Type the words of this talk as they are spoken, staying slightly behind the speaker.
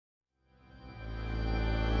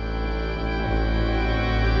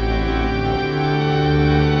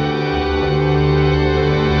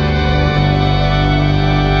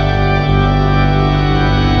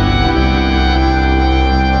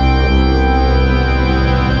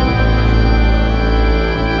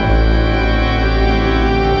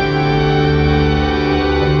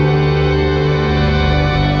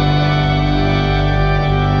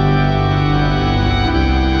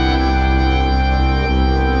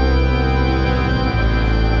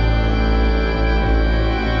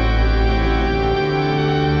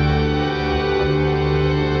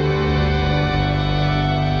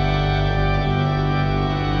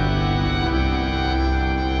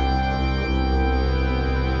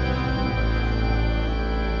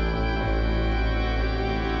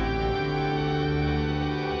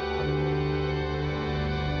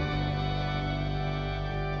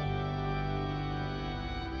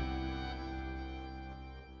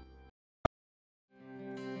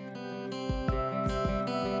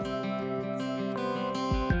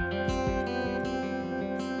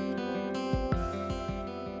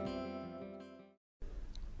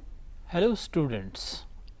Hello students,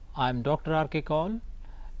 I am Dr. R.K. Kaul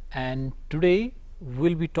and today we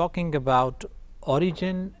will be talking about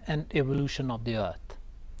origin and evolution of the earth.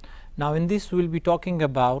 Now in this we will be talking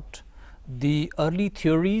about the early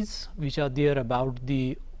theories which are there about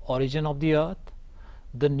the origin of the earth,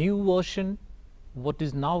 the new version, what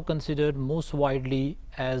is now considered most widely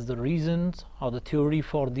as the reasons or the theory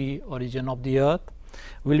for the origin of the earth.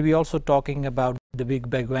 We will be also talking about the Big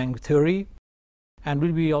Bang theory, and we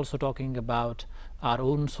will be also talking about our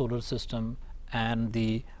own solar system and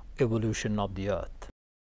the evolution of the earth.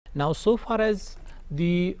 Now so far as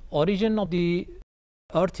the origin of the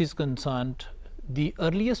earth is concerned, the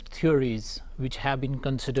earliest theories which have been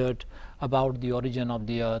considered about the origin of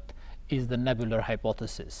the earth is the Nebula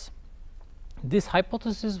Hypothesis. This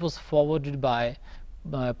hypothesis was postulated by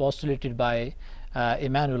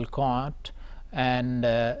Immanuel Kant, and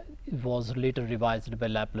was later revised by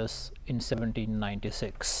Laplace in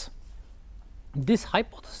 1796. This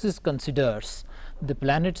hypothesis considers the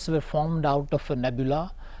planets were formed out of a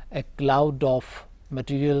nebula, a cloud of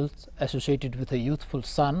materials associated with a youthful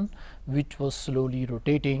sun which was slowly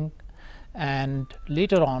rotating, and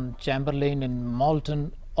later on Chamberlain and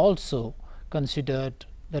Molten also considered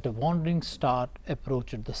that a wandering star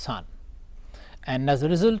approached the sun, and as a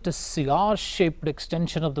result a cigar shaped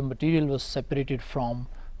extension of the material was separated from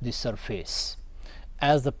the surface.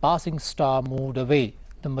 As the passing star moved away,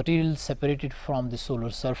 the material separated from the solar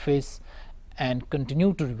surface and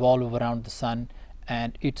continued to revolve around the sun,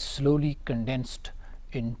 and it slowly condensed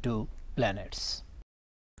into planets.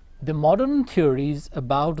 The modern theories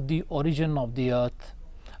about the origin of the earth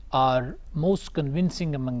are most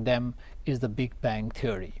convincing. Among them is the Big Bang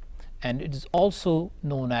theory, and it is also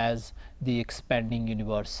known as the expanding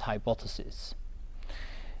universe hypothesis.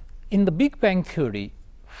 In the Big Bang theory,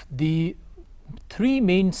 the three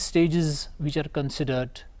main stages which are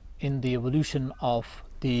considered in the evolution of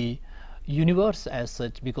the universe as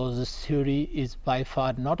such, because this theory is by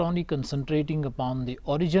far not only concentrating upon the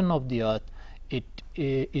origin of the earth, it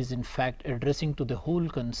is in fact addressing to the whole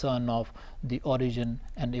concern of the origin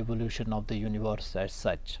and evolution of the universe as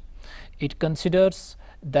such. It considers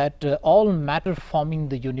that all matter forming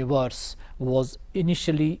the universe was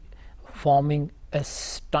initially forming a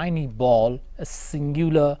tiny ball, a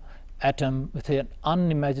singular atom with an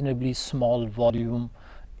unimaginably small volume,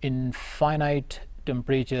 infinite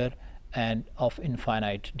temperature and of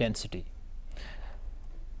infinite density.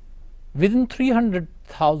 Within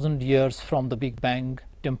 300,000 years from the Big Bang,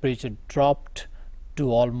 temperature dropped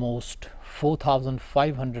to almost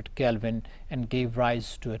 4,500 Kelvin and gave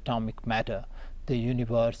rise to atomic matter. The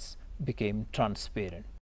universe became transparent.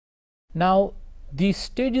 Now these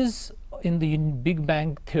stages in the Big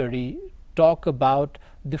Bang theory talk about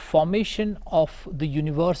the formation of the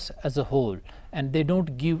universe as a whole, and they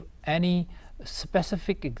don't give any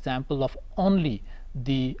specific example of only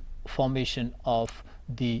the formation of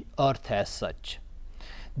the earth as such.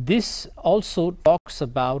 This also talks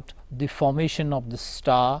about the formation of the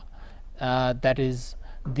star, that is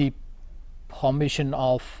the formation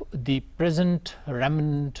of the present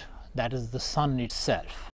remnant, that is the sun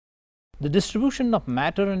itself. The distribution of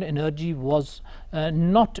matter and energy was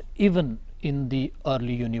not even in the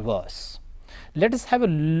early universe. Let us have a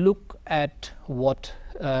look at what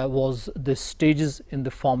was the stages in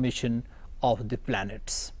the formation of the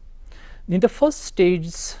planets. In the first stage,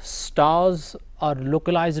 stars are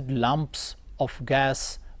localized lumps of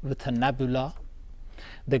gas with a nebula.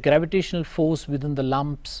 The gravitational force within the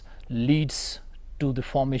lumps leads to the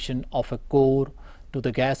formation of a core, to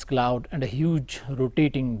the gas cloud, and a huge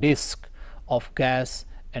rotating disk of gas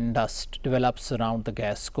and dust develops around the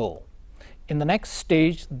gas core. In the next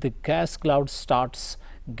stage, the gas cloud starts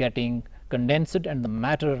getting condensed and the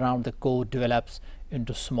matter around the core develops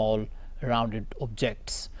into small rounded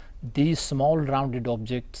objects. These small rounded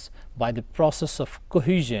objects, by the process of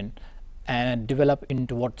cohesion, and develop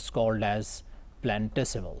into what's called as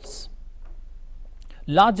planetesimals.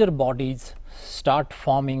 Larger bodies start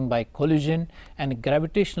forming by collision, and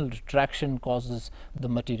gravitational attraction causes the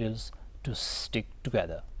materials to stick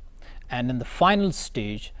together. And in the final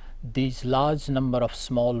stage, these large number of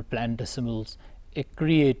small planetesimals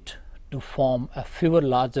accreate to form a fewer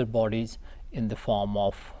larger bodies in the form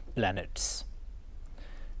of planets.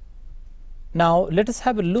 Now let us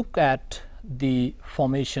have a look at the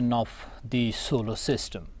formation of the solar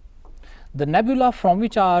system. The nebula from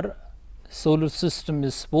which our solar system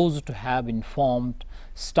is supposed to have been formed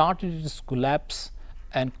started its collapse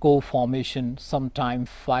and co-formation sometime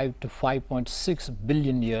 5 to 5.6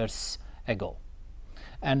 billion years ago,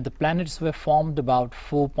 and the planets were formed about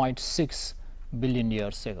 4.6 billion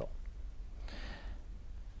years ago.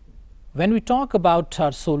 When we talk about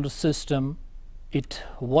our solar system,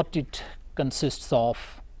 what it consists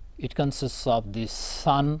of, it consists of the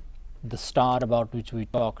sun, the star about which we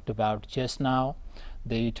talked about just now,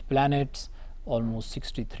 the 8 planets, almost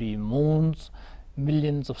 63 moons,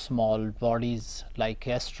 millions of small bodies like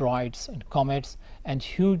asteroids and comets, and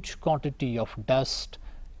huge quantity of dust,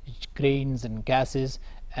 grains and gases.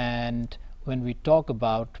 And when we talk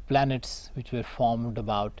about planets which were formed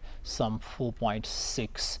about some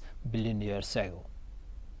 4.6 billion years ago.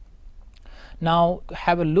 Now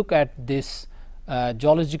have a look at this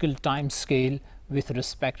geological time scale with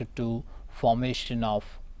respect to formation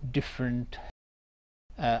of different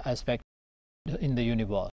aspects in the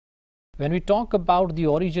universe. When we talk about the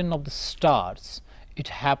origin of the stars, it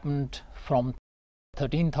happened from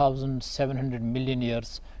 13,700 million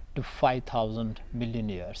years to 5,000 million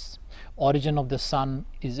years. Origin of the sun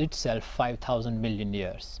is itself 5,000 million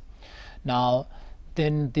years. Now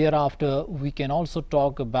then thereafter we can also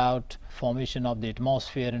talk about formation of the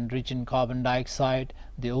atmosphere enriched in carbon dioxide,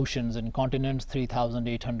 the oceans and continents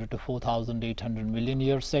 3,800 to 4,800 million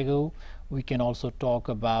years ago. We can also talk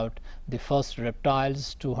about the first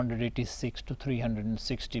reptiles 286 to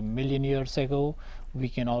 360 million years ago. We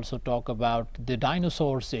can also talk about the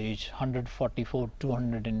dinosaurs age 144 to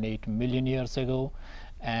 208 million years ago,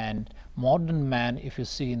 and modern man, if you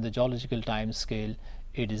see in the geological time scale,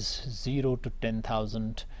 it is 0 to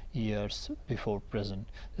 10,000 years before present.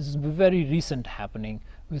 This is a very recent happening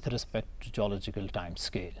with respect to geological time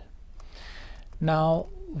scale. Now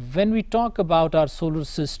when we talk about our solar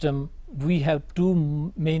system, we have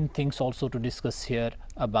two main things also to discuss here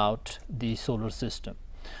about the solar system.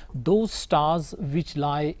 Those stars which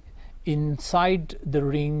lie inside the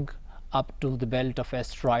ring up to the belt of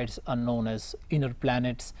asteroids are known as inner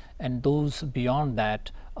planets, and those beyond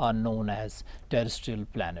that are known as terrestrial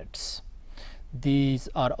planets. These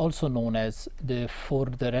are also known as the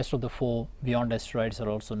rest of the 4 beyond asteroids are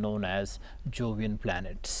also known as Jovian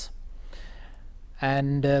planets.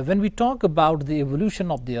 And when we talk about the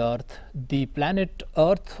evolution of the Earth, the planet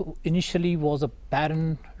Earth initially was a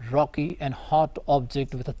barren, rocky and hot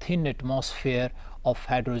object with a thin atmosphere of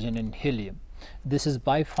hydrogen and helium. This is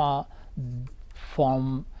by far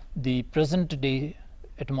from the present day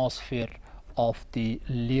atmosphere of the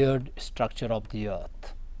layered structure of the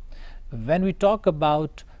Earth. When we talk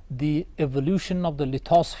about the evolution of the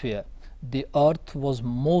lithosphere, the Earth was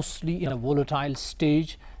mostly in a volatile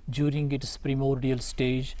stage during its primordial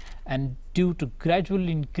stage, and due to gradual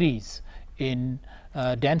increase in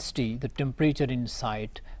density, the temperature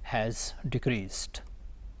inside has decreased.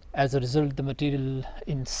 As a result, the material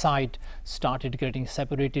inside started getting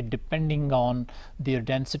separated depending on their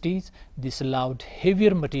densities. This allowed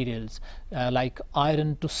heavier materials like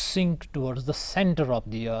iron to sink towards the center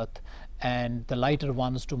of the Earth, and the lighter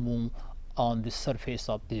ones to move on the surface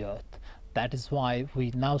of the Earth. That is why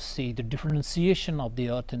we now see the differentiation of the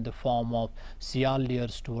Earth in the form of Cr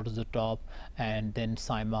layers towards the top, and then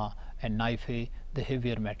Sima and Nephi, the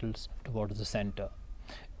heavier metals, towards the center.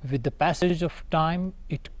 With the passage of time,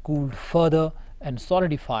 it cooled further and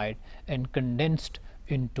solidified and condensed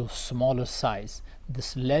into smaller size.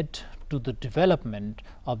 This led to the development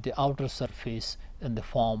of the outer surface in the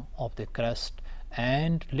form of the crust,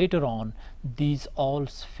 and later on these all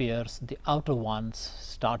spheres, the outer ones,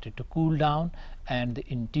 started to cool down, and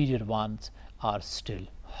the interior ones are still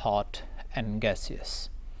hot and gaseous.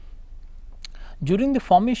 During the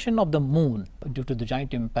formation of the moon, due to the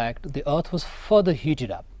giant impact, the Earth was further heated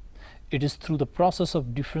up. It is through the process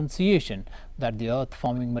of differentiation that the Earth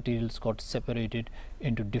forming materials got separated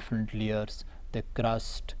into different layers: the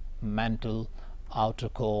crust, mantle, outer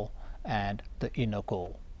core and the inner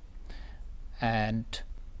core. And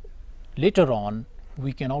later on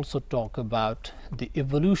we can also talk about the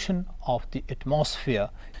evolution of the atmosphere,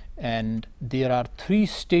 and there are 3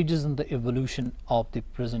 stages in the evolution of the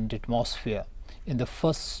present atmosphere. In the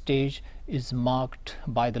first stage is marked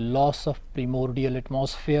by the loss of primordial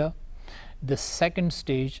atmosphere. The second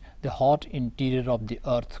stage, the hot interior of the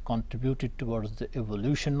Earth contributed towards the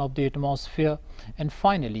evolution of the atmosphere, and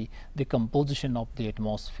finally the composition of the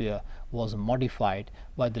atmosphere was modified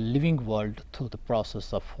by the living world through the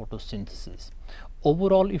process of photosynthesis.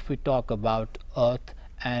 Overall, if we talk about Earth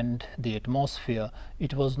and the atmosphere,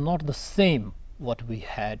 it was not the same what we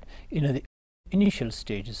had in the initial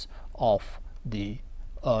stages of the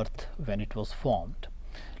Earth when it was formed.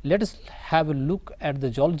 Let us have a look at the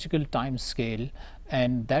geological time scale,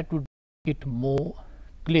 and that would make it more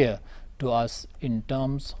clear to us in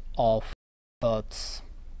terms of Earth's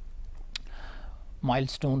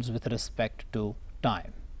milestones with respect to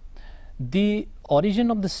time. The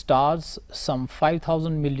origin of the stars, some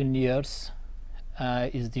 5,000 million years,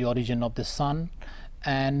 is the origin of the sun,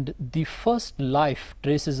 and the first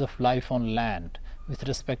traces of life on land with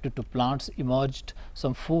respect to plants emerged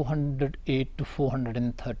some 408 to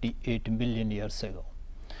 438 million years ago.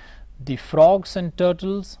 The frogs and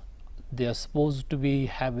turtles, they are supposed to be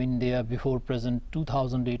having there before present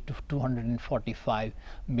 2008 to 245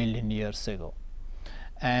 million years ago,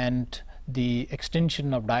 and the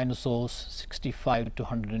extinction of dinosaurs 65 to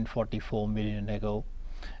 144 million ago,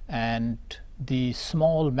 and the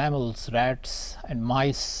small mammals, rats and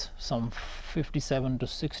mice, some 57 to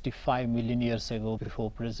 65 million years ago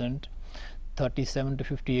before present, 37 to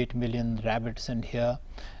 58 million rabbits and here,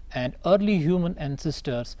 and early human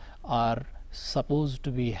ancestors are supposed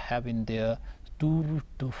to be having their 2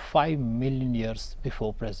 to 5 million years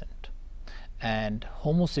before present, and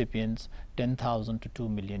Homo sapiens 10,000 to 2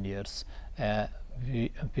 million years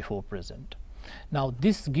before present. Now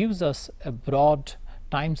this gives us a broad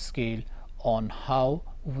time scale on how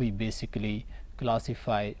we basically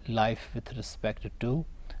classify life with respect to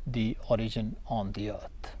the origin on the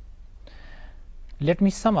earth. Let me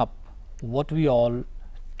sum up what we all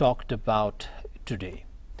talked about today.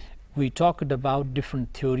 We talked about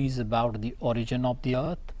different theories about the origin of the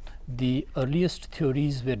earth. The earliest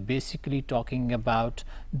theories were basically talking about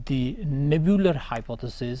the nebular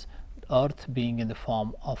hypothesis, earth being in the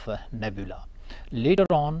form of a nebula. Later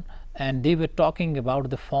on, and they were talking about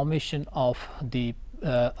the formation of the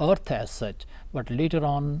earth as such, but later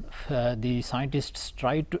on the scientists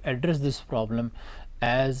tried to address this problem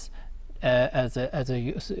as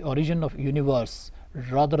a origin of universe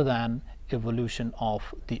rather than evolution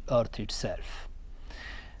of the earth itself.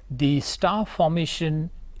 The star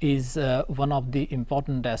formation is one of the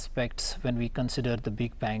important aspects when we consider the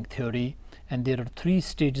Big Bang theory, and there are 3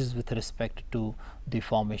 stages with respect to the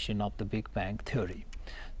formation of the Big Bang theory.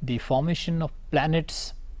 The formation of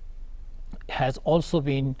planets has also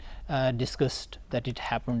been discussed, that it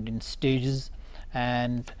happened in stages,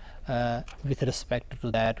 and with respect to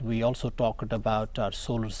that we also talked about our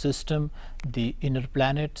solar system, the inner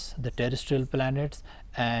planets, the terrestrial planets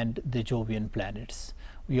and the Jovian planets.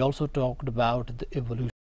 We also talked about the evolution